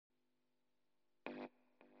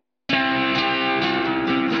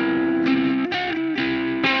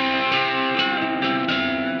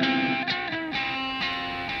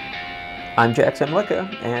I'm Jackson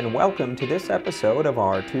Mlicka, and welcome to this episode of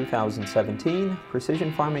our 2017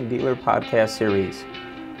 Precision Farming Dealer Podcast Series.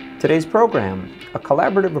 Today's program, a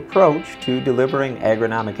collaborative approach to delivering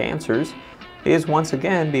agronomic answers, is once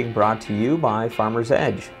again being brought to you by Farmer's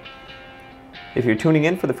Edge. If you're tuning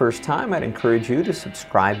in for the first time, I'd encourage you to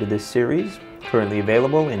subscribe to this series, currently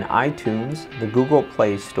available in iTunes, the Google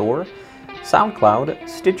Play Store, SoundCloud,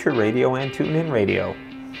 Stitcher Radio, and TuneIn Radio.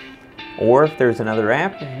 Or if there's another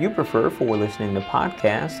app you prefer for listening to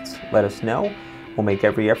podcasts, let us know. We'll make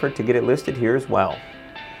every effort to get it listed here as well.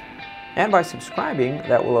 And by subscribing,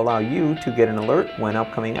 that will allow you to get an alert when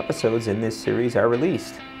upcoming episodes in this series are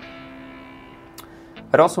released.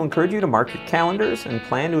 I'd also encourage you to mark your calendars and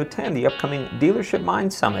plan to attend the upcoming Dealership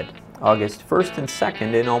Mind Summit, August 1st and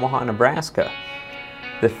 2nd in Omaha, Nebraska.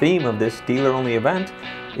 The theme of this dealer-only event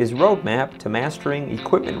is Roadmap to Mastering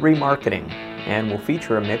Equipment Remarketing, and will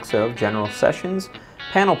feature a mix of general sessions,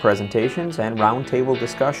 panel presentations, and roundtable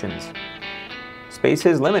discussions. Space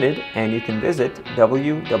is limited, and you can visit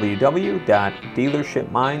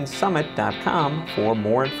www.dealershipmindsummit.com for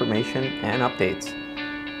more information and updates.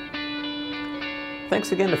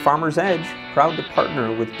 Thanks again to Farmer's Edge, proud to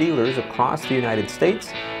partner with dealers across the United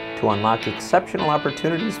States to unlock exceptional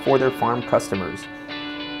opportunities for their farm customers.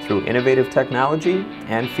 Through innovative technology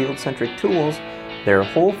and field-centric tools, their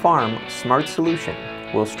whole farm smart solution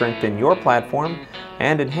will strengthen your platform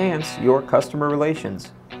and enhance your customer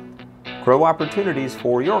relations. Grow opportunities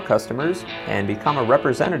for your customers and become a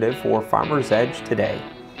representative for Farmer's Edge today.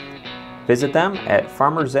 Visit them at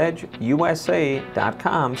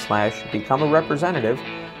farmersedgeusa.com/become a representative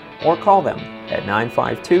or call them at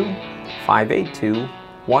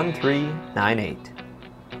 952-582-1398.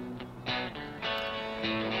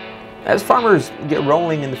 As farmers get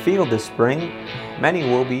rolling in the field this spring, many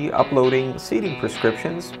will be uploading seeding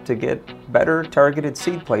prescriptions to get better targeted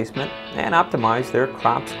seed placement and optimize their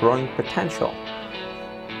crop's growing potential.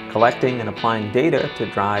 Collecting and applying data to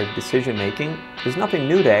drive decision-making is nothing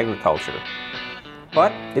new to agriculture,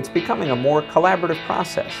 but it's becoming a more collaborative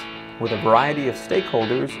process, with a variety of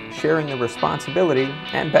stakeholders sharing the responsibility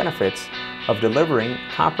and benefits of delivering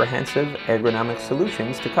comprehensive agronomic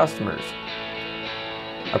solutions to customers.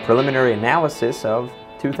 A preliminary analysis of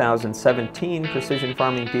 2017 Precision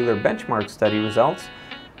Farming Dealer Benchmark Study results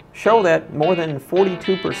show that more than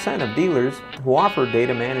 42% of dealers who offer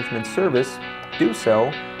data management service do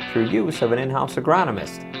so through use of an in-house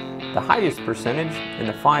agronomist, the highest percentage in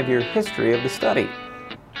the 5-year history of the study.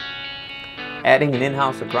 Adding an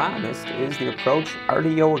in-house agronomist is the approach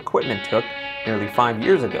RDO Equipment took nearly 5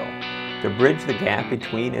 years ago to bridge the gap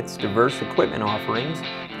between its diverse equipment offerings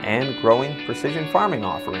and growing precision farming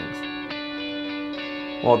offerings.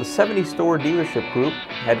 While the 70-store dealership group,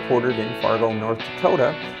 headquartered in Fargo, North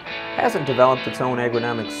Dakota, hasn't developed its own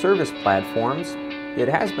agronomic service platforms, it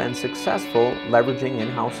has been successful leveraging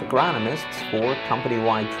in-house agronomists for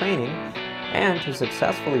company-wide training and to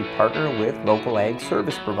successfully partner with local ag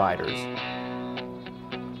service providers.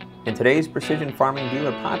 In today's Precision Farming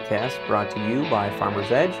Dealer Podcast, brought to you by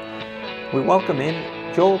Farmer's Edge, we welcome in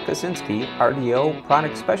Joel Kaczynski, RDO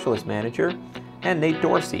Product Specialist Manager, and Nate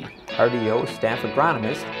Dorsey, RDO Staff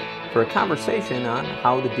Agronomist, for a conversation on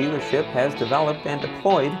how the dealership has developed and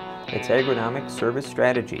deployed its agronomic service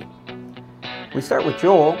strategy. We start with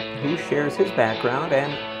Joel, who shares his background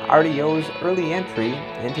and RDO's early entry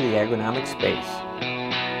into the agronomic space.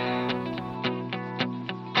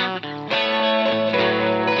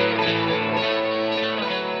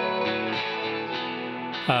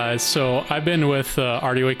 So I've been with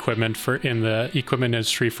RDO Equipment in the equipment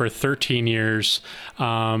industry for 13 years.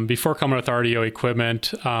 Before coming with RDO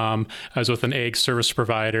Equipment, I was with an ag service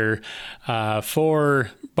provider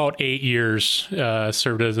for about 8 years.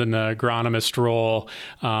 Served as an agronomist role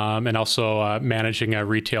and also managing a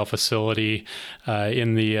retail facility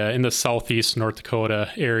in the southeast North Dakota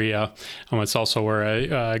area. It's also where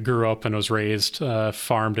I grew up and was raised,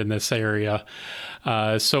 farmed in this area.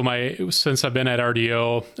 Since I've been at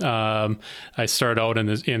RDO, I started out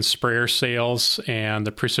in sprayer sales and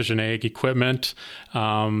the precision ag equipment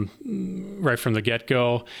right from the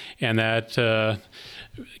get-go, and that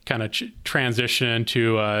kind of transition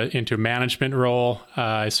into a management role.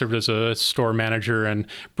 I served as a store manager in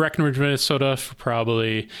Breckenridge, Minnesota for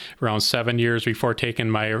probably around 7 years before taking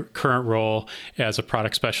my current role as a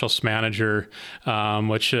product specialist manager,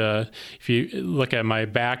 which if you look at my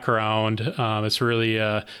background, it's really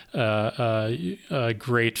a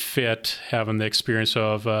great fit, having the experience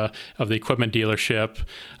of the equipment dealership,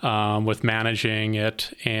 with managing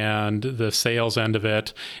it and the sales end of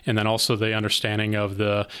it, and then also the understanding of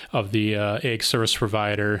the ag service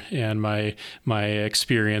provider and my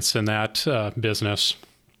experience in that business.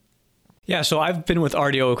 Yeah, so I've been with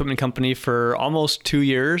RDO Equipment Company for almost 2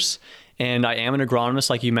 years, and I am an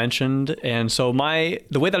agronomist, like you mentioned. And so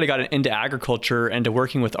the way that I got into agriculture and to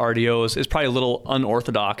working with RDOs is probably a little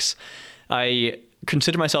unorthodox. I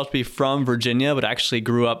consider myself to be from Virginia, but actually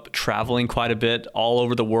grew up traveling quite a bit all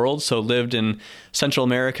over the world. So lived in Central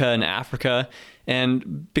America and Africa.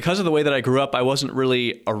 And because of the way that I grew up, I wasn't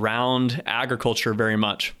really around agriculture very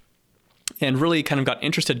much, and really kind of got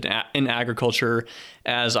interested in agriculture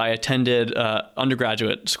as I attended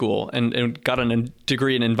undergraduate school and got a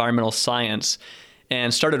degree in environmental science,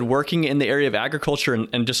 and started working in the area of agriculture,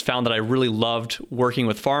 and just found that I really loved working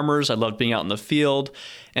with farmers. I loved being out in the field,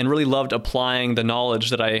 and really loved applying the knowledge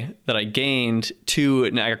that I gained to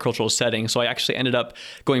an agricultural setting. So I actually ended up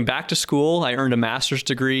going back to school. I earned a master's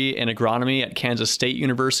degree in agronomy at Kansas State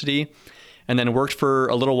University, and then worked for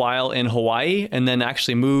a little while in Hawaii, and then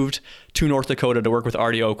actually moved to North Dakota to work with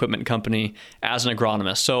RDO Equipment Company as an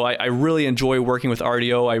agronomist. So I really enjoy working with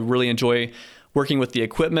RDO. I really enjoy working with the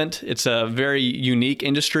equipment. It's a very unique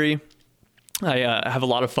industry. I have a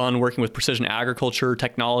lot of fun working with precision agriculture,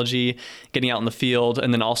 technology, getting out in the field,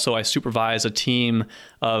 and then also I supervise a team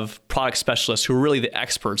of product specialists who are really the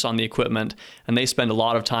experts on the equipment, and they spend a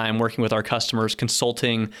lot of time working with our customers,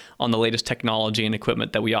 consulting on the latest technology and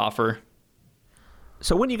equipment that we offer.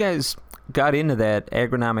 So when you guys got into that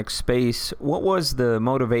agronomic space, what was the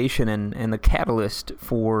motivation and the catalyst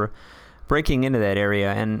for breaking into that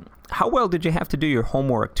area? And how well did you have to do your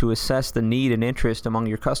homework to assess the need and interest among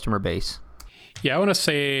your customer base? Yeah, I want to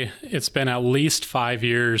say it's been at least 5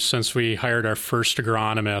 years since we hired our first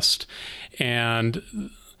agronomist. And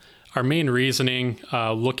our main reasoning,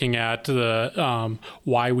 looking at the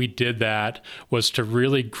why we did that, was to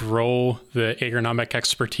really grow the agronomic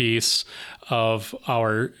expertise of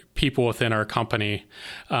our people within our company.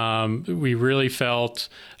 We really felt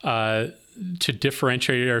to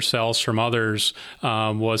differentiate ourselves from others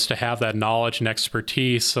was to have that knowledge and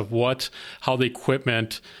expertise of how the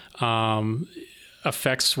equipment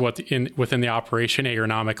affects within the operation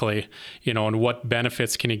agronomically, and what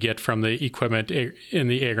benefits can you get from the equipment in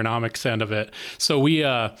the agronomics end of it. So we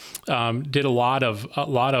did a lot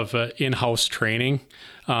of in-house training,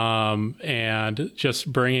 and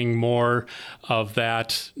just bringing more of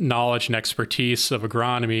that knowledge and expertise of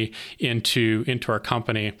agronomy into our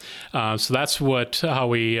company. So that's how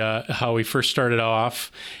we first started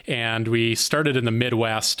off, and we started in the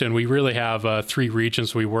Midwest, and we really have 3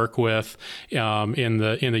 regions we work with in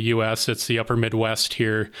the U.S. It's the Upper Midwest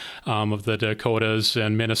here, of the Dakotas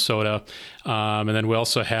and Minnesota, and then we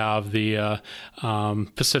also have the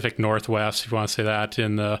Pacific Northwest, if you want to say that,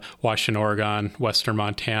 in the Washington, Oregon, Western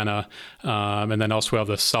Montana, and then also we have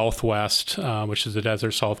the Southwest, which is the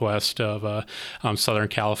desert Southwest of Southern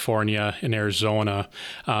California and Arizona.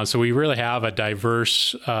 So we really have a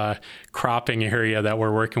diverse cropping area that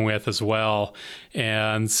we're working with as well.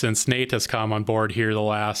 And since Nate has come on board here the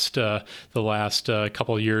last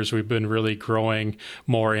couple of years, we've been really growing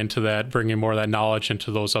more into that, bringing more of that knowledge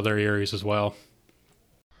into those other areas as well.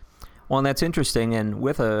 Well, and that's interesting. And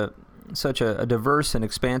with such a diverse and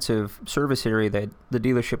expansive service area that the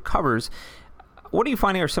dealership covers, what are you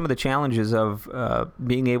finding are some of the challenges of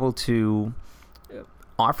being able to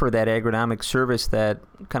offer that agronomic service that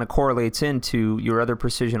kind of correlates into your other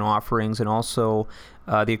precision offerings, and also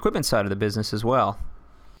the equipment side of the business as well?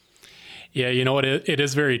 Yeah, it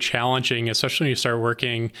is very challenging, especially when you start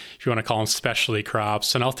working, if you want to call them specialty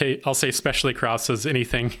crops. And I'll say specialty crops as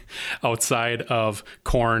anything outside of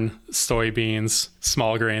corn, soybeans,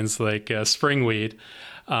 small grains like spring wheat.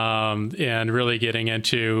 And really getting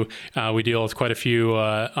into, we deal with quite a few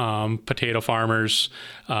potato farmers,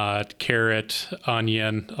 carrot,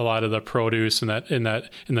 onion, a lot of the produce in the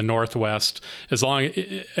Northwest.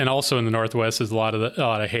 And also in the Northwest is a lot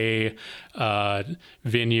of hay,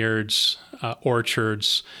 vineyards,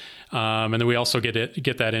 orchards. And then we also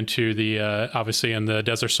get that into the obviously in the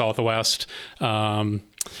desert Southwest.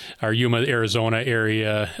 Our Yuma, Arizona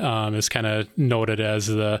area is kind of noted as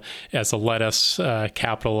the lettuce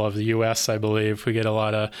capital of the U.S. I believe we get a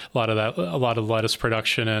lot of lettuce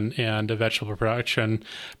production and vegetable production,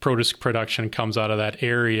 produce production comes out of that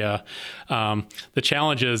area. The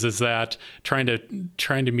challenge is that trying to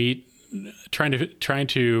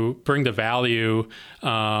bring the value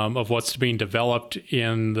of what's being developed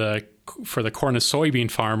in the corn and soybean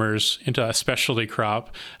farmers into a specialty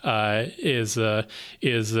crop has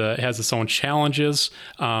its own challenges,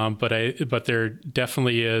 but there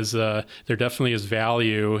definitely is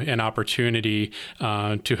value and opportunity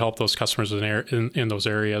to help those customers in those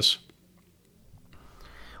areas.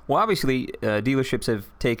 Well, obviously, dealerships have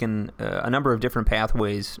taken a number of different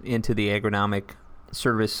pathways into the agronomic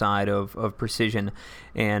service side of precision,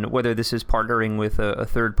 and whether this is partnering with a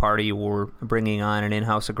third party or bringing on an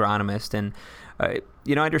in-house agronomist. And I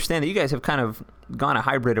understand that you guys have kind of gone a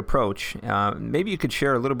hybrid approach. Maybe you could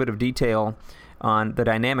share a little bit of detail on the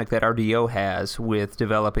dynamic that RDO has with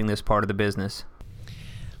developing this part of the business.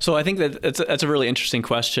 So I think that's a really interesting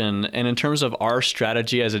question. And in terms of our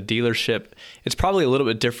strategy as a dealership, it's probably a little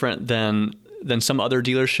bit different than some other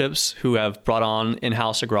dealerships who have brought on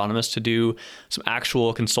in-house agronomists to do some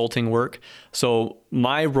actual consulting work. So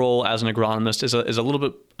my role as an agronomist is a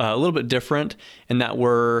little bit different in that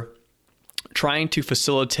we're trying to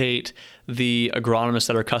facilitate the agronomists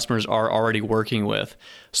that our customers are already working with.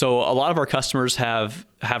 So a lot of our customers have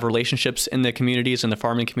relationships in the communities and the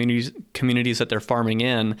farming communities that they're farming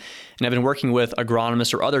in, and have been working with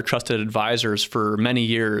agronomists or other trusted advisors for many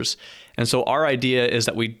years. And so our idea is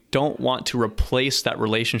that we don't want to replace that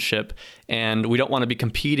relationship, and we don't want to be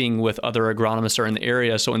competing with other agronomists that are in the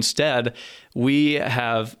area. So instead, we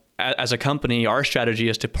have, as a company, our strategy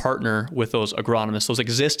is to partner with those agronomists, those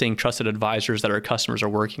existing trusted advisors that our customers are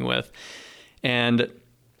working with. And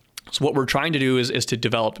so what we're trying to do is to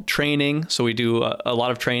develop training. So we do a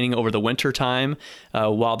lot of training over the winter time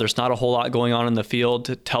while there's not a whole lot going on in the field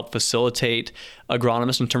to help facilitate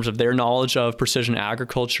agronomists in terms of their knowledge of precision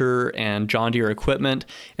agriculture and John Deere equipment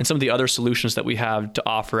and some of the other solutions that we have to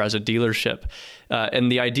offer as a dealership.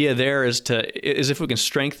 And the idea there is if we can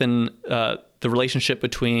strengthen the relationship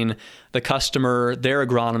between the customer, their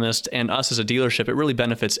agronomist, and us as a dealership, it really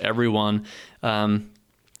benefits everyone.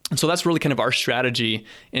 And so that's really kind of our strategy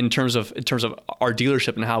in terms of our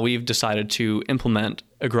dealership and how we've decided to implement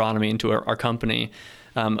agronomy into our company.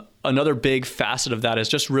 Another big facet of that is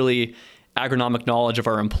just really agronomic knowledge of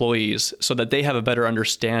our employees so that they have a better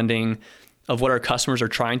understanding of what our customers are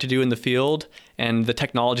trying to do in the field and the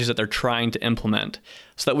technologies that they're trying to implement,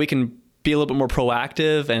 so that we can be a little bit more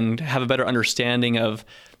proactive and have a better understanding of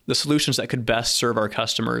the solutions that could best serve our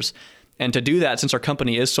customers. And to do that, since our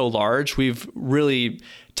company is so large, we've really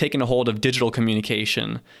taken a hold of digital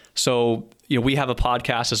communication. So, we have a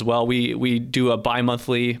podcast as well. We do a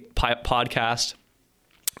bi-monthly podcast.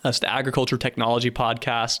 That's the Agriculture Technology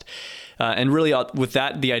Podcast. And really with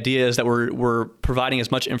that, the idea is that we're providing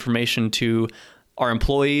as much information to our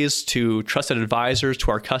employees, to trusted advisors,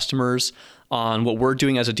 to our customers on what we're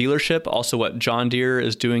doing as a dealership, also what John Deere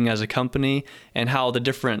is doing as a company, and how the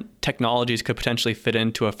different technologies could potentially fit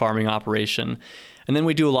into a farming operation. And then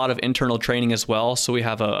we do a lot of internal training as well. So we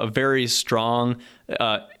have a very strong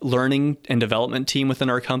learning and development team within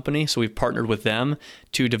our company. So we've partnered with them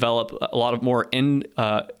to develop a lot of more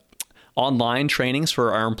online trainings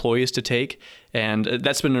for our employees to take. And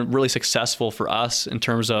that's been really successful for us in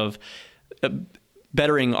terms of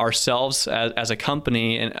bettering ourselves as a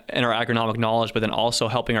company and our agronomic knowledge, but then also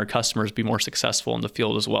helping our customers be more successful in the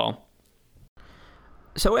field as well.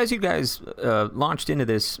 So as you guys launched into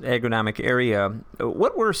this agronomic area,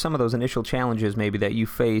 what were some of those initial challenges maybe that you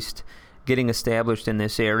faced getting established in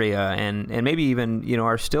this area, and maybe even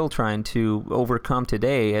are still trying to overcome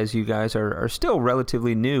today, as you guys are still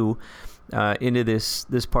relatively new into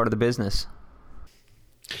this part of the business?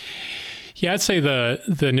 Yeah, I'd say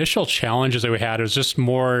the initial challenges that we had was just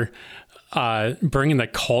more bringing the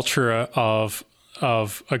culture of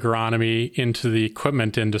agronomy into the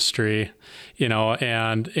equipment industry,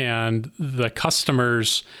 and the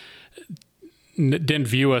customers didn't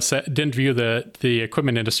view the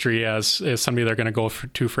equipment industry as somebody they're going to go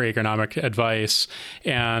to for agronomic advice,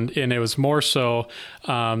 and it was more so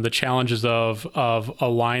the challenges of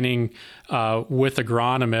aligning with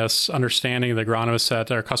agronomists, understanding the agronomists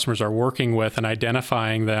that our customers are working with, and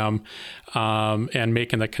identifying them and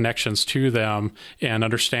making the connections to them, and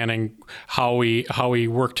understanding how we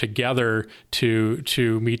work together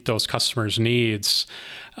to meet those customers' needs.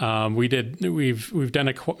 We've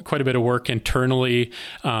done quite a bit of work internally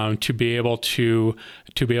to be able to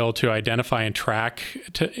identify and track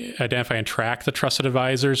the trusted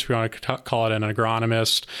advisors. We want to call it an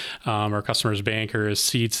agronomist, or customer's banker,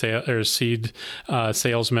 seed salesman.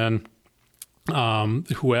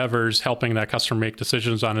 Whoever's helping that customer make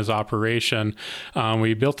decisions on his operation.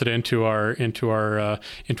 We built it into our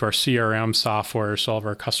CRM software, so all of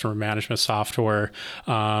our customer management software,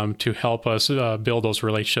 to help us build those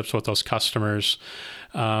relationships with those customers.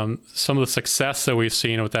 some of the success that we've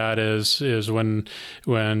seen with that is when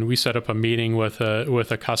we set up a meeting with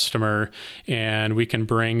a customer, and we can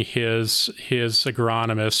bring his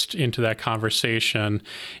agronomist into that conversation,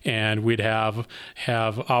 and we'd have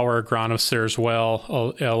our agronomist there as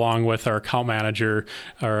well, along with our account manager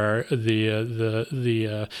or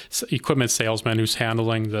the equipment salesman who's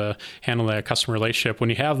handling that customer relationship. When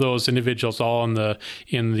you have those individuals all in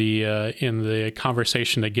the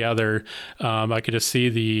conversation together, I could just see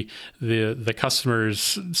the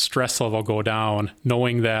customer's stress level go down,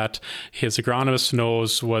 knowing that his agronomist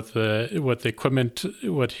knows what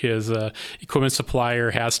his equipment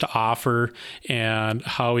supplier has to offer, and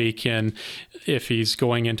how he can, if he's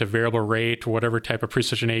going into variable rate or whatever type of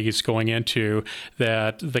precision ag he's going into,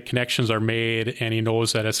 that the connections are made, and he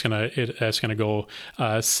knows that it's gonna go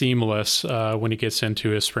seamless when he gets into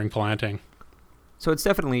his spring planting. So it's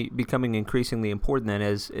definitely becoming increasingly important then,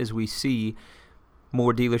 as we see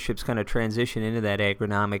more dealerships kind of transition into that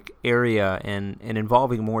agronomic area and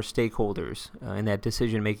involving more stakeholders in that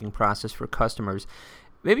decision-making process for customers.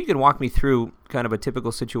 Maybe you can walk me through kind of a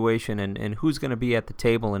typical situation and who's going to be at the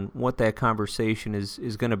table and what that conversation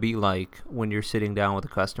is going to be like when you're sitting down with a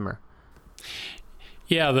customer.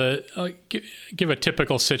 Yeah, give a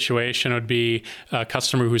typical situation would be a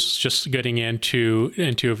customer who's just getting into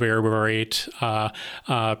a variable rate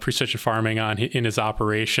precision farming in his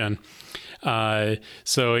operation.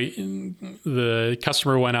 So the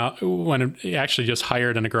customer actually just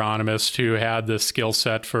hired an agronomist who had the skill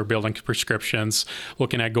set for building prescriptions,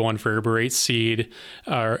 looking at going variable rate seed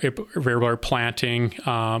or variable rate planting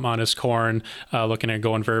on his corn, looking at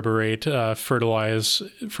going variable rate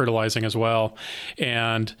fertilizing as well,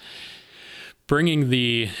 and bringing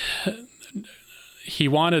he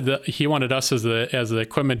wanted us as the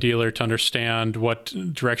equipment dealer to understand what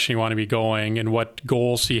direction he wanted to be going and what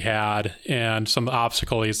goals he had and some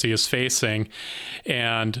obstacles he was facing.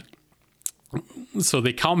 And so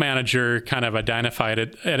the account manager kind of identified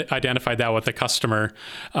that with the customer,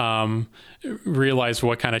 realized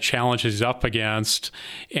what kind of challenges he's up against,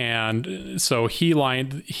 and so he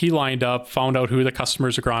lined up, found out who the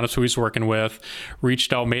customer's agronomist, who he's working with,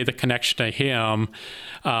 reached out, made the connection to him,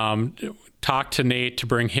 talked to Nate to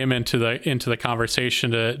bring him into the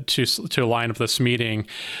conversation to line up this meeting.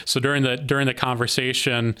 So during the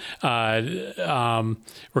conversation, we're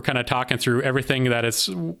kind of talking through everything that is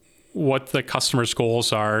what the customer's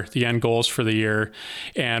goals are, the end goals for the year,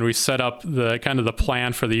 and we set up the kind of the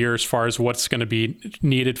plan for the year as far as what's going to be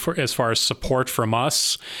needed for as far as support from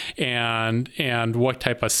us, and what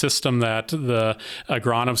type of system that the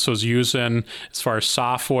agronomist was using as far as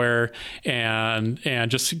software, and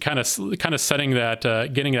just kind of setting that,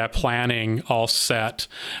 getting that planning all set,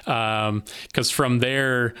 because from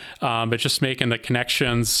there, it's just making the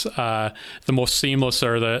connections the most seamless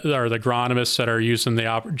are the agronomists that are using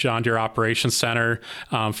the John Deere Operations Center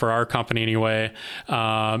for our company anyway,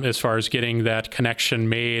 as far as getting that connection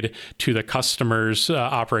made to the customer's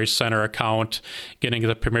Operations Center account, getting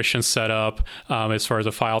the permission set up as far as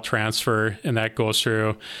a file transfer, and that goes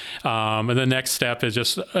through. And the next step is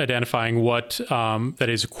just identifying what that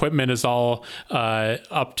his equipment is all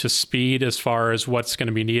up to speed as far as what's going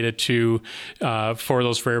to be needed to for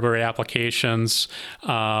those variable rate applications,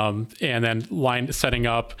 and then setting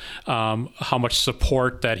up how much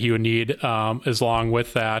support that he would need as long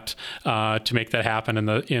with that to make that happen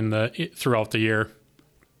throughout the year.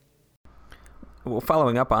 Well,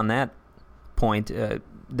 following up on that point,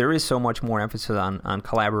 there is so much more emphasis on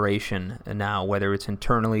collaboration now, whether it's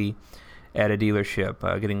internally at a dealership,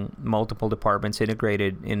 getting multiple departments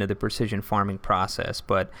integrated into the precision farming process,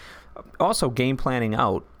 but also game planning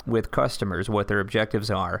out with customers what their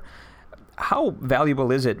objectives are. How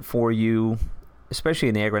valuable is it for you, especially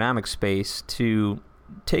in the agronomic space, to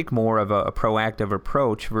take more of a proactive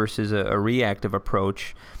approach versus a reactive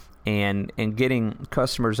approach, and getting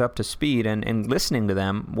customers up to speed and listening to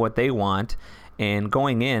them, what they want, and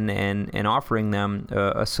going in and offering them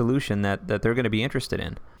a solution that they're going to be interested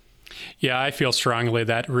in? Yeah, I feel strongly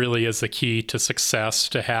that really is the key to success,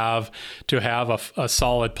 to have a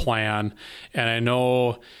solid plan. And I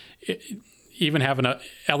know even having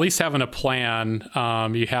at least having a plan,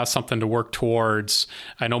 you have something to work towards.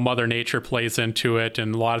 I know Mother Nature plays into it,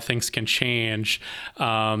 and a lot of things can change.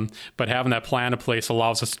 But having that plan in place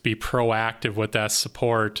allows us to be proactive with that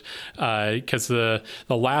support. Because the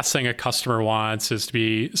last thing a customer wants is to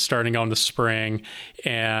be starting out in the spring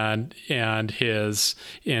and his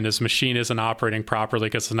machine isn't operating properly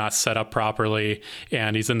because it's not set up properly,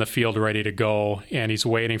 and he's in the field ready to go, and he's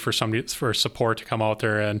waiting for support to come out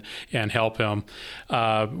there and help him.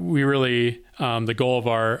 We really the goal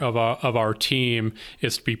of our team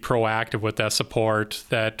is to be proactive with that support.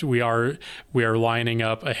 That we are lining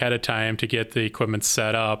up ahead of time to get the equipment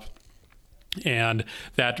set up. And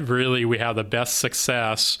that really, we have the best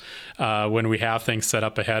success when we have things set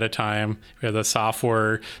up ahead of time. We have the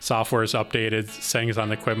software is updated, settings on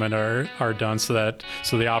the equipment are done so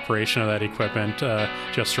the operation of that equipment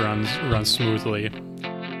just runs smoothly.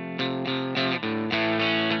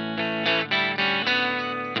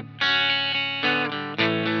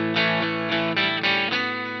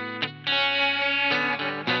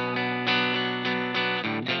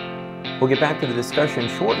 We'll get back to the discussion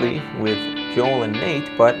shortly with Joel and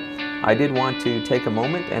Nate, but I did want to take a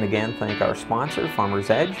moment and again thank our sponsor,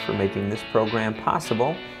 Farmers Edge, for making this program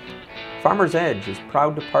possible. Farmers Edge is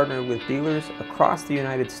proud to partner with dealers across the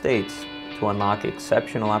United States to unlock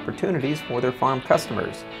exceptional opportunities for their farm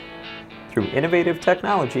customers. Through innovative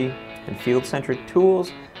technology and field-centric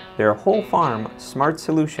tools, their whole farm smart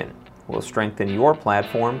solution will strengthen your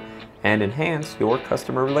platform and enhance your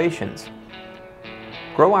customer relations.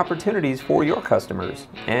 Grow opportunities for your customers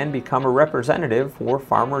and become a representative for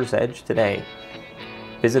Farmers Edge today.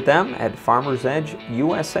 Visit them at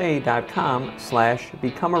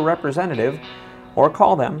farmersedgeusa.com/become a representative or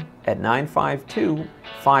call them at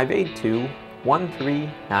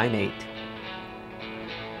 952-582-1398.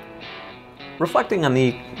 Reflecting on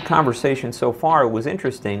the conversation so far, it was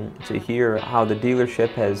interesting to hear how the dealership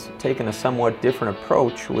has taken a somewhat different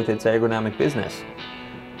approach with its agronomic business.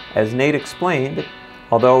 As Nate explained,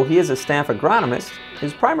 although he is a staff agronomist,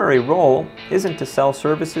 his primary role isn't to sell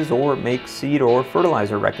services or make seed or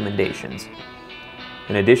fertilizer recommendations.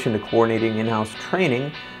 In addition to coordinating in-house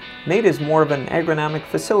training, Nate is more of an agronomic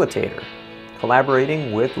facilitator,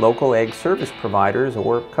 collaborating with local ag service providers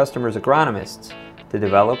or customers' agronomists to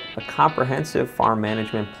develop a comprehensive farm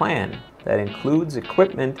management plan that includes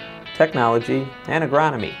equipment, technology, and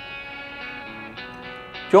agronomy.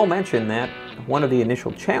 Joel mentioned that one of the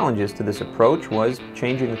initial challenges to this approach was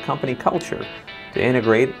changing the company culture to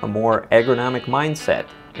integrate a more agronomic mindset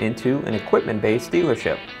into an equipment-based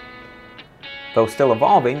dealership. Though still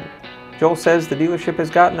evolving, Joel says the dealership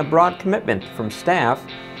has gotten a broad commitment from staff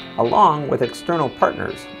along with external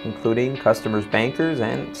partners, including customers' bankers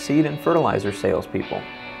and seed and fertilizer salespeople.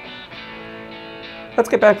 Let's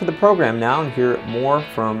get back to the program now and hear more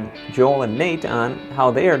from Joel and Nate on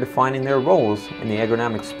how they are defining their roles in the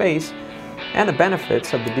agronomic space and the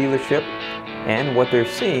benefits of the dealership and what they're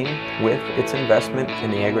seeing with its investment in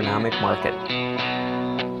the agronomic market.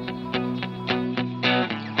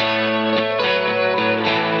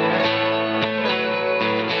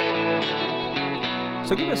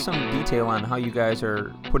 So give us some detail on how you guys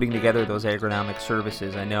are putting together those agronomic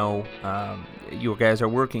services. I know you guys are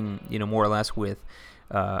working, more or less with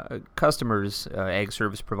customers, ag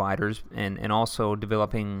service providers, and also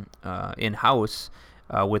developing in-house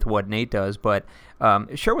with what Nate does, but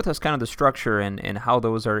share with us kind of the structure and how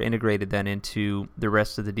those are integrated then into the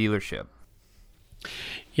rest of the dealership.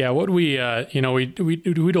 Yeah, what we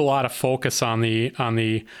do a lot of focus on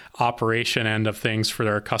the operation end of things for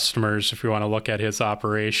our customers. If you want to look at his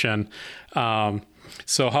operation,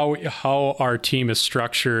 so how our team is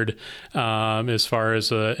structured as far as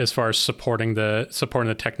supporting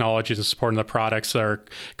the technologies and supporting the products that our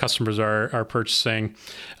customers are purchasing.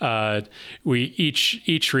 We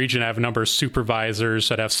each region have a number of supervisors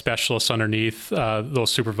that have specialists underneath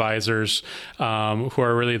those supervisors who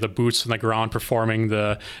are really the boots on the ground performing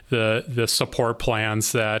the support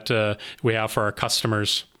plans that we have for our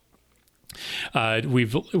customers.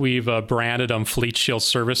 We've branded them Fleet Shield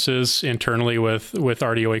Services internally with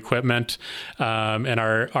RDO equipment, and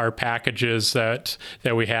our packages that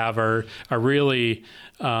we have are really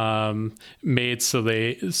made so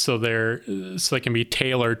they can be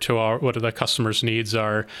tailored to what the customer's needs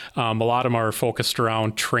are. A lot of them are focused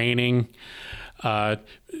around training,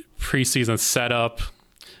 preseason setup,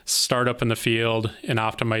 startup in the field, and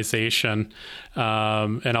optimization,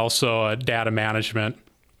 and also data management.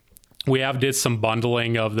 We did some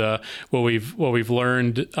bundling of what we've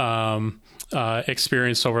learned,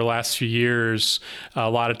 experienced over the last few years. A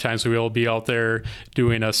lot of times we will be out there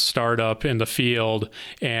doing a startup in the field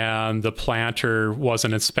and the planter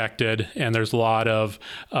wasn't inspected, and there's a lot of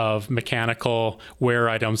mechanical wear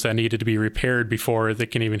items that needed to be repaired before they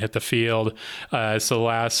can even hit the field. So the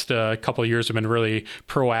last couple of years have been really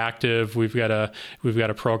proactive. We've got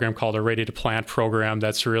a program called a Ready to Plant program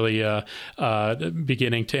that's really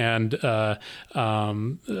beginning to end a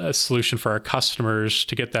solution for our customers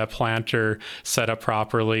to get that planter set up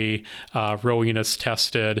properly, row units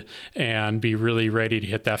tested, and be really ready to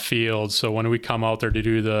hit that field. So when we come out there to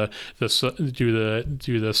do the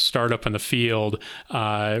startup in the field,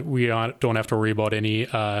 we don't have to worry about any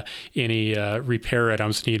repair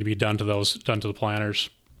items need to be done to the planters.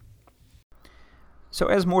 So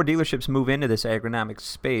as more dealerships move into this agronomic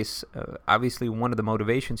space, obviously one of the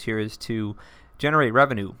motivations here is to generate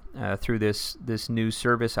revenue through this new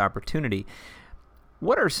service opportunity.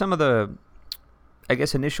 What are some of the, I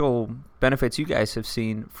guess, initial benefits you guys have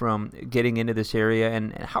seen from getting into this area,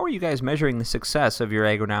 and how are you guys measuring the success of your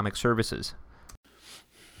agronomic services?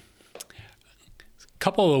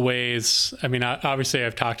 Couple of ways. I mean, obviously,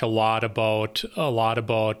 I've talked a lot about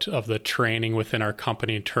of the training within our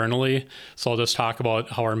company internally. So I'll just talk about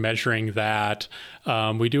how we're measuring that.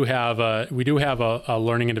 We do have a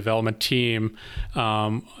learning and development team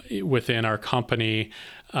within our company.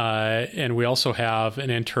 And we also have an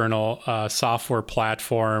internal software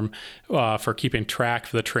platform for keeping track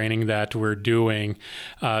of the training that we're doing.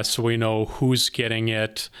 So we know who's getting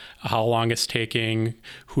it, how long it's taking,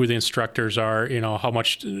 who the instructors are, how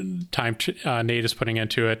much time Nate is putting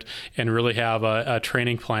into it, and really have a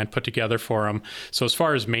training plan put together for them. So as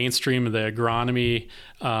far as mainstream of the agronomics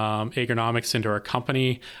into our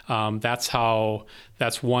company, that's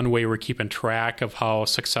one way we're keeping track of how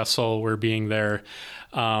successful we're being there.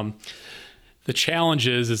 The challenge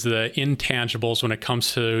is the intangibles when it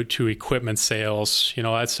comes to equipment sales.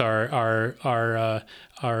 That's our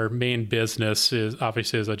main business is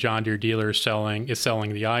obviously as a John Deere dealer selling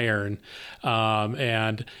the iron,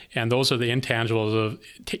 and those are the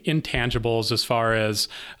intangibles as far as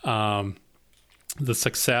the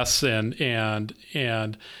success and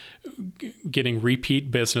getting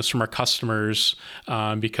repeat business from our customers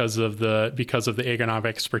because of the agronomic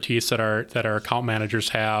expertise that our account managers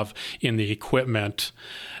have in the equipment.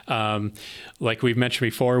 Like we've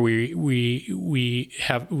mentioned before, we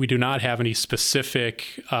do not have any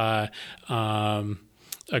specific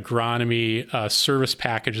agronomy service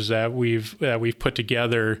packages that we've put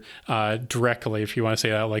together directly, if you want to say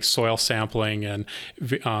that, like soil sampling and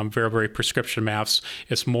variable rate prescription maps.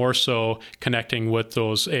 It's more so connecting with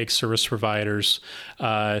those ag service providers.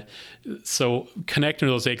 So connecting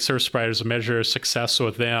to those ag service providers to measure success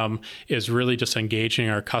with them is really just engaging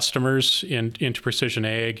our customers into precision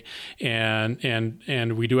ag,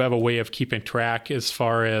 and we do have a way of keeping track as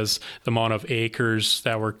far as the amount of acres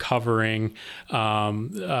that we're covering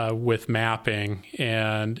with mapping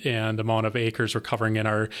and the amount of acres we're covering in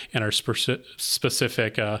our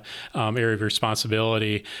specific area of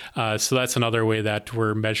responsibility. So that's another way that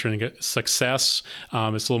we're measuring success. It's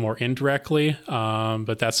a little more indirectly,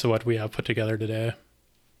 but that's what we have put together today.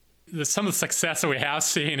 Some of the success that we have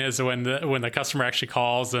seen is when the customer actually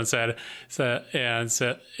calls and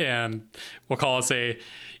and we'll call and say,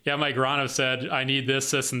 yeah, my agronomist said I need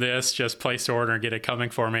this, and this. Just place the order and get it coming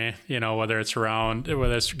for me. Whether it's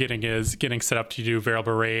getting set up to do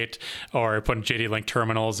variable rate or putting JD Link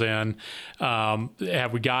terminals in.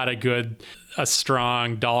 Have we got a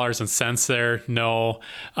strong dollars and cents there? No.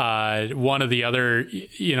 One of the other,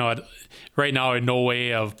 right now, no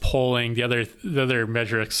way of pulling the other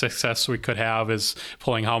measure of success we could have is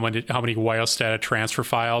pulling how many WyoStat transfer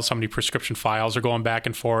files, how many prescription files are going back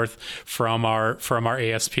and forth from our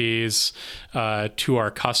ASPs to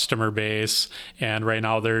our customer base. And right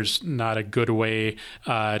now, there's not a good way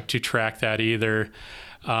to track that either.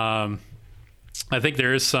 I think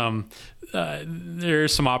there is some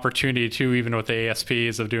opportunity too, even with the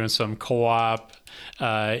ASPs, of doing some co-op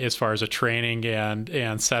as far as a training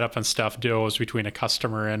and setup and stuff goes between a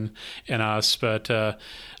customer and us. But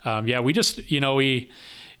we just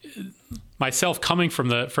myself coming from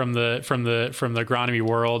the agronomy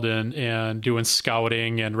world and doing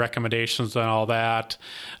scouting and recommendations and all that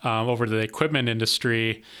over to the equipment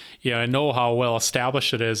industry. I know how well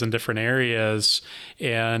established it is in different areas,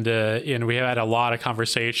 and we had a lot of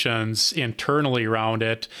conversations internally around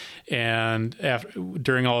it. And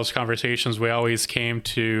during all those conversations, we always came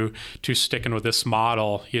to sticking with this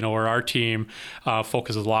model, where our team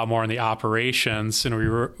focuses a lot more on the operations, and we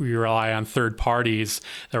rely on third parties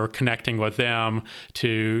that we're connecting with them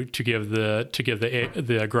to give the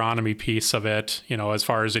agronomy piece of it, as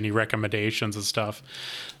far as any recommendations and stuff.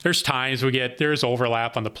 There's times there's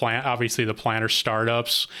overlap on the plant. Obviously, the planter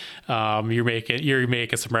startups, you're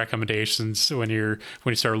making some recommendations when you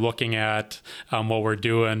start looking at what we're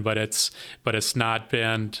doing, but it's not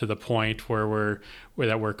been to the point where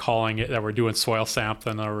we're calling it, that we're doing soil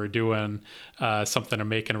sampling or we're doing something or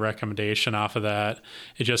making a recommendation off of that.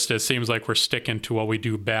 It seems like we're sticking to what we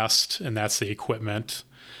do best, and that's the equipment.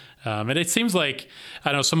 And it seems like,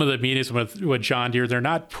 I know some of the meetings with John Deere, they're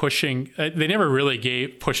not pushing, they never really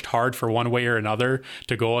pushed hard for one way or another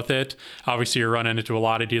to go with it. Obviously, you're running into a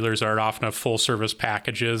lot of dealers that are often have full service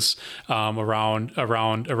packages around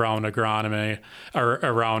agronomy, or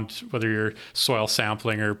around whether you're soil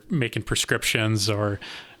sampling or making prescriptions or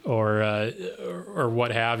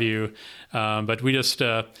what have you. But we just,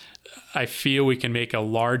 I feel we can make a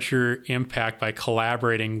larger impact by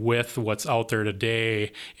collaborating with what's out there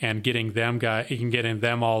today and getting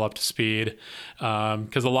them all up to speed.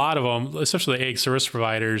 Because a lot of them, especially the ag service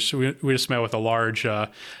providers, we just met with a large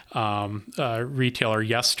retailer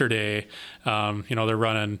yesterday.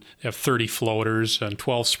 They have 30 floaters and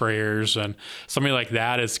 12 sprayers, and somebody like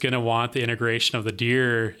that is going to want the integration of the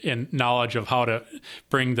Deere and knowledge of how to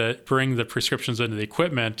bring the prescriptions into the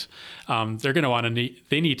equipment. They're going to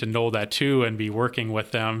they need to know that too, and be working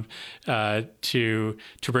with them to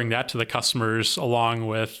bring that to the customers, along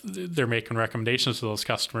with they're making recommendations to those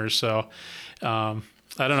customers. So I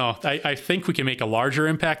don't know. I think we can make a larger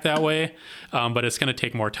impact that way, but it's going to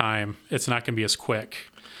take more time. It's not going to be as quick.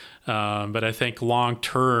 But I think long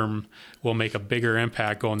term we'll make a bigger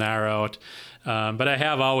impact going that route. But I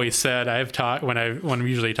have always said, when I'm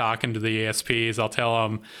usually talking to the ASPs, I'll tell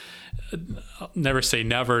them, never say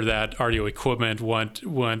never that RDO Equipment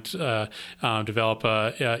won't develop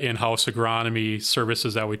in-house agronomy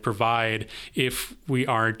services that we provide if we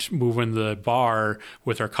aren't moving the bar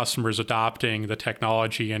with our customers adopting the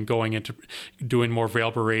technology and going into doing more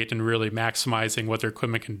variable rate and really maximizing what their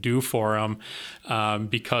equipment can do for them,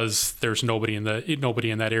 because there's nobody in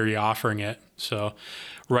that area offering it. So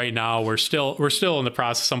right now we're still in the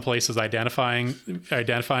process, some places identifying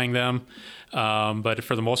them. But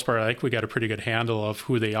for the most part, I think we got a pretty good handle of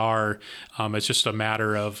who they are. It's just a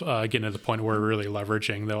matter of getting to the point where we're really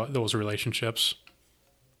leveraging those relationships.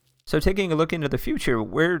 So taking a look into the future,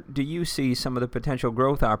 where do you see some of the potential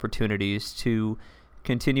growth opportunities to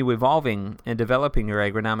continue evolving and developing your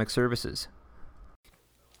agronomic services?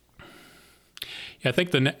 Yeah, I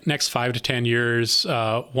think the next 5 to 10 years,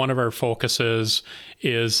 one of our focuses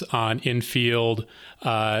is on in-field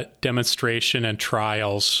demonstration and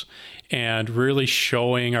trials, and really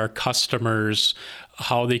showing our customers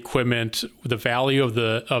how the equipment, the value of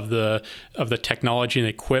the technology and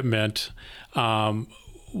the equipment,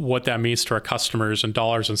 what that means to our customers in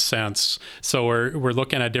dollars and cents. So we're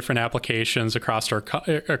looking at different applications across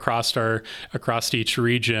each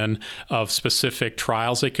region of specific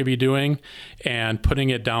trials they could be doing, and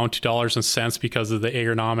putting it down to dollars and cents because of the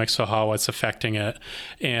agronomics of how it's affecting it.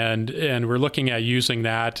 And we're looking at using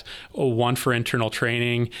that, one, for internal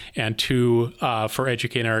training, and two, for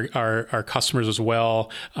educating our customers as well,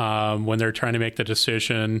 when they're trying to make the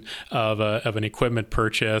decision of an equipment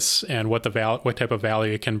purchase and what type of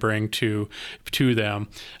value it can bring to them.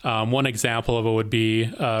 One example of it would be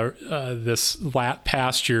this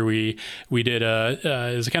past year we did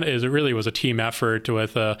it really was a team effort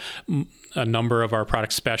with a number of our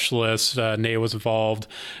product specialists. NAE was involved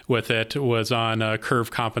with it. Was on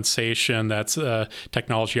curve compensation. That's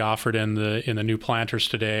technology offered in the new planters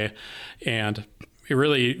today, and it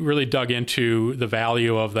really dug into the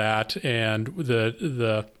value of that and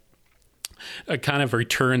the a kind of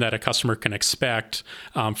return that a customer can expect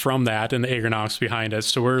from that, and the agronomics behind it.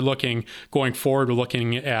 So we're looking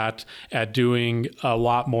at doing a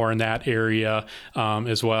lot more in that area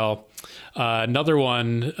as well. Another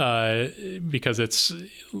one, because it's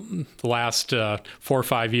the last 4 or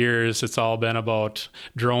 5 years, it's all been about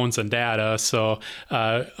drones and data. So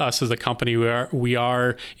us as a company, we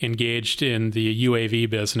are engaged in the UAV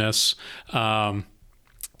business.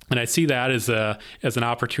 And I see that as an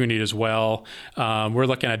opportunity as well. We're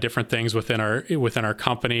looking at different things within our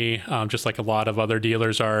company, just like a lot of other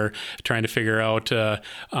dealers are, trying to figure out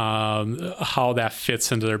how that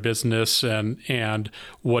fits into their business and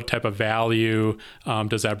what type of value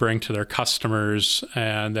does that bring to their customers,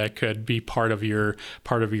 and that could be part of your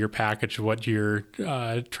package, what you're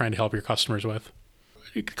trying to help your customers with.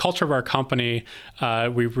 Culture of our company,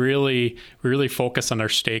 we really focus on our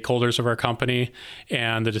stakeholders of our company,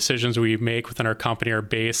 and the decisions we make within our company are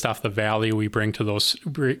based off the value we bring to those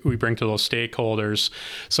stakeholders.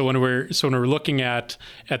 So when we're looking at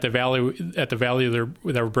the value that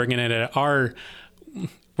we're bringing in,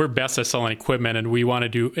 we're best at selling equipment,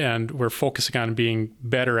 and we're focusing on being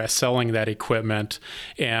better at selling that equipment,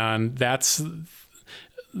 and that's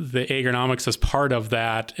the agronomics is part of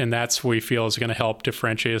that, and that's what we feel is going to help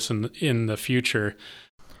differentiate us in the future.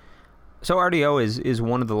 So RDO is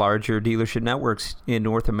one of the larger dealership networks in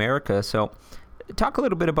North America. So talk a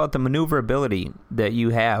little bit about the maneuverability that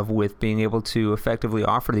you have with being able to effectively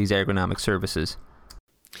offer these agronomic services.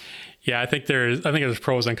 Yeah, I think there's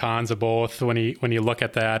pros and cons of both when you look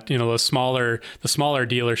at that. The smaller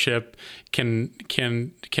dealership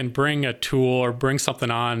can bring a tool or bring something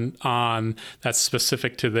on that's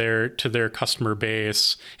specific to their customer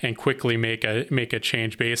base and quickly make a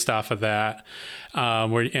change based off of that.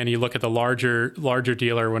 And you look at the larger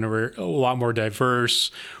dealer, when we're a lot more diverse,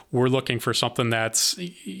 we're looking for something that's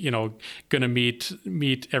going to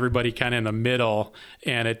meet everybody kind of in the middle,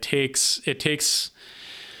 and it takes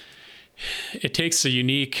a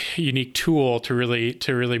unique tool to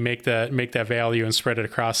really make that value and spread it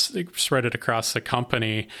across the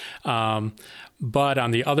company. But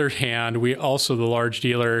on the other hand, the large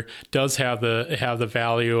dealer does have the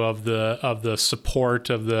value of the support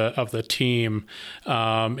of the team,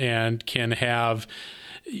 and can have,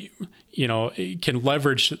 can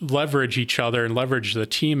leverage each other and leverage the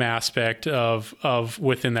team aspect of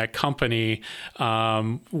within that company,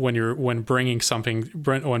 when bringing something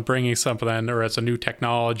or as a new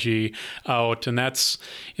technology out. And that's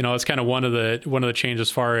it's kind of one of the changes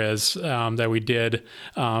as far as that we did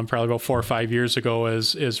probably about 4 or 5 years ago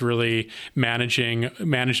is really managing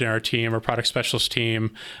our team, our product specialist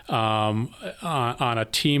team, on a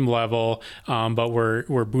team level, but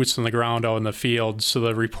we're boots on the ground out in the field, so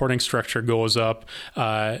the reporting structure goes up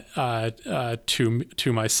to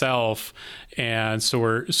myself, and so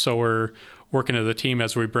we're working as a team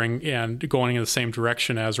as we bring and going in the same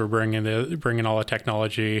direction as we're bringing all the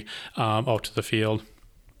technology out to the field.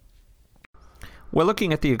 Well,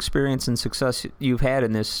 looking at the experience and success you've had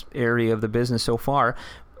in this area of the business so far,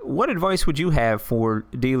 what advice would you have for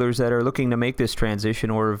dealers that are looking to make this transition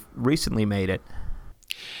or have recently made it?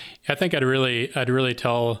 I think I'd really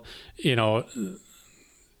tell,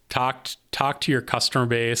 talk to your customer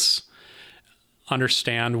base,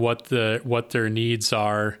 understand what their needs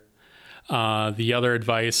are. The other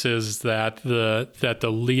advice is that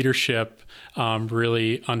the leadership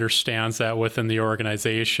really understands that within the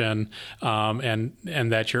organization, and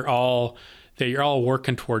that you're all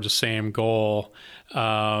working towards the same goal.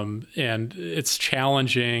 And it's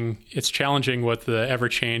challenging with the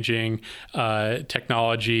ever-changing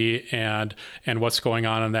technology and what's going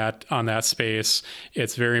on in that space.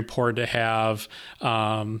 It's very important to have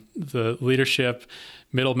the leadership,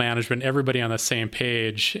 middle management, everybody on the same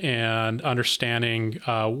page and understanding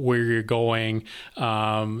where you're going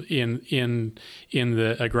in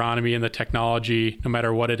the agronomy and the technology, no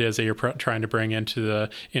matter what it is that you're trying to bring into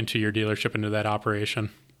your dealership, into that operation.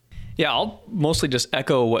 Yeah, I'll mostly just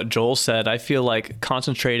echo what Joel said. I feel like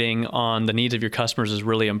concentrating on the needs of your customers is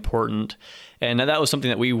really important. And that was something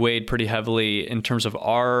that we weighed pretty heavily in terms of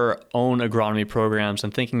our own agronomy programs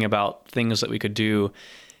and thinking about things that we could do.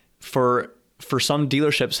 For some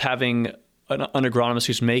dealerships, having an agronomist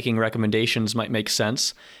who's making recommendations might make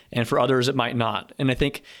sense, and for others it might not. And I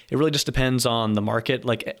think it really just depends on the market.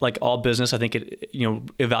 Like all business, I think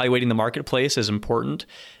evaluating the marketplace is important.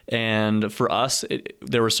 And for us,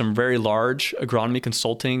 there were some very large agronomy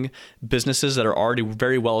consulting businesses that are already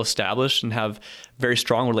very well established and have very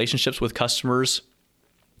strong relationships with customers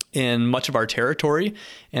in much of our territory.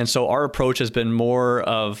 And so our approach has been more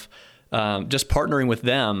of just partnering with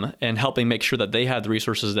them and helping make sure that they have the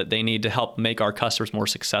resources that they need to help make our customers more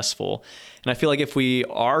successful. And I feel like if we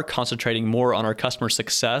are concentrating more on our customer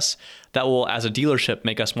success, that will, as a dealership,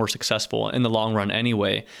 make us more successful in the long run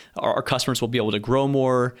anyway. Our customers will be able to grow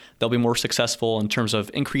more. They'll be more successful in terms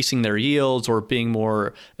of increasing their yields or being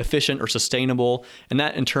more efficient or sustainable. And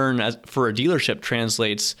that in turn, for a dealership,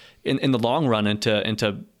 translates in the long run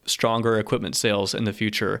into stronger equipment sales in the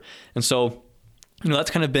future. And so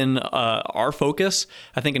that's kind of been our focus.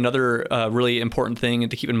 I think another really important thing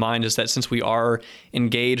to keep in mind is that since we are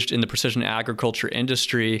engaged in the precision agriculture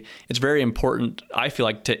industry, it's very important, I feel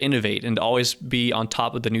like, to innovate and to always be on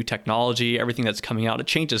top of the new technology, everything that's coming out. It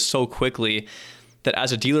changes so quickly that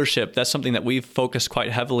as a dealership, that's something that we've focused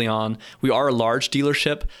quite heavily on. We are a large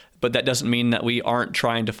dealership, but that doesn't mean that we aren't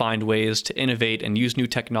trying to find ways to innovate and use new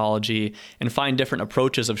technology and find different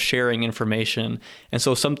approaches of sharing information. And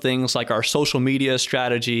so some things like our social media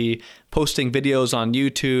strategy, posting videos on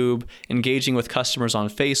YouTube, engaging with customers on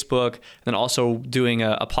Facebook, and then also doing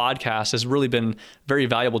a podcast has really been very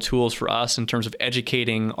valuable tools for us in terms of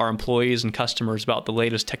educating our employees and customers about the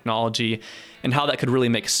latest technology and how that could really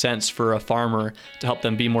make sense for a farmer to help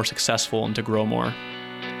them be more successful and to grow more.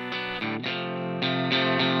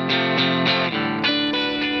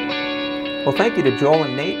 Well, thank you to Joel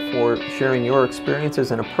and Nate for sharing your experiences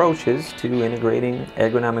and approaches to integrating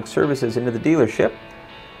agronomic services into the dealership.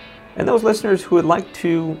 And those listeners who would like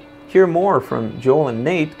to hear more from Joel and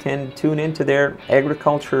Nate can tune into their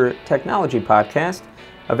Agriculture Technology podcast,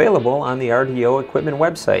 available on the RDO Equipment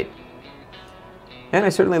website. And I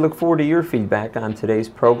certainly look forward to your feedback on today's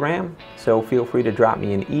program, so feel free to drop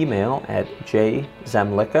me an email at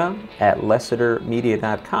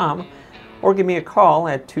jzemlicka@lessitermedia.com or give me a call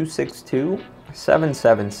at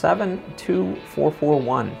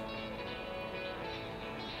 262-777-2441.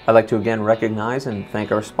 I'd like to again recognize and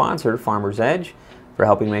thank our sponsor, Farmers Edge, for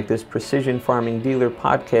helping make this Precision Farming Dealer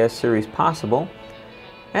podcast series possible.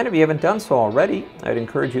 And if you haven't done so already, I'd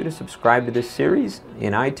encourage you to subscribe to this series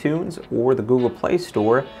in iTunes or the Google Play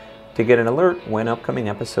Store to get an alert when upcoming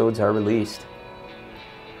episodes are released.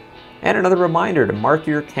 And another reminder to mark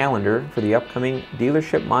your calendar for the upcoming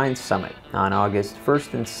Dealership Minds Summit on August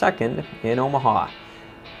 1st and 2nd in Omaha.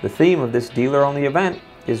 The theme of this dealer-only event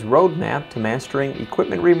is Roadmap to Mastering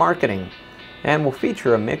Equipment Remarketing, and will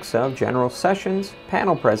feature a mix of general sessions,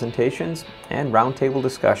 panel presentations, and roundtable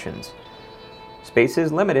discussions. Space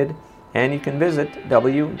is limited, and you can visit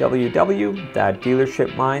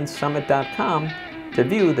www.dealershipmindsummit.com to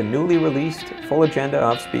view the newly released full agenda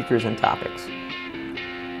of speakers and topics.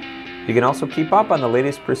 You can also keep up on the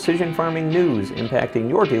latest precision farming news impacting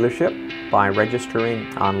your dealership by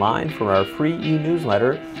registering online for our free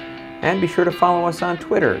e-newsletter, and be sure to follow us on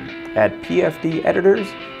Twitter at PFD Editors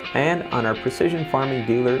and on our Precision Farming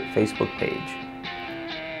Dealer Facebook page.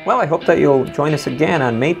 Well, I hope that you'll join us again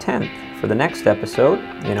on May 10th for the next episode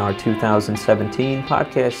in our 2017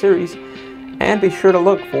 podcast series, and be sure to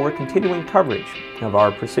look for continuing coverage of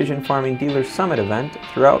our Precision Farming Dealer Summit event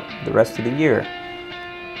throughout the rest of the year.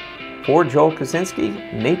 For Joel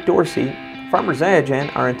Kaczynski, Nate Dorsey, Farmers Edge, and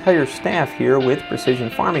our entire staff here with Precision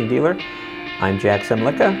Farming Dealer, I'm Jack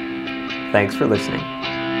Zemlicka. Thanks for listening.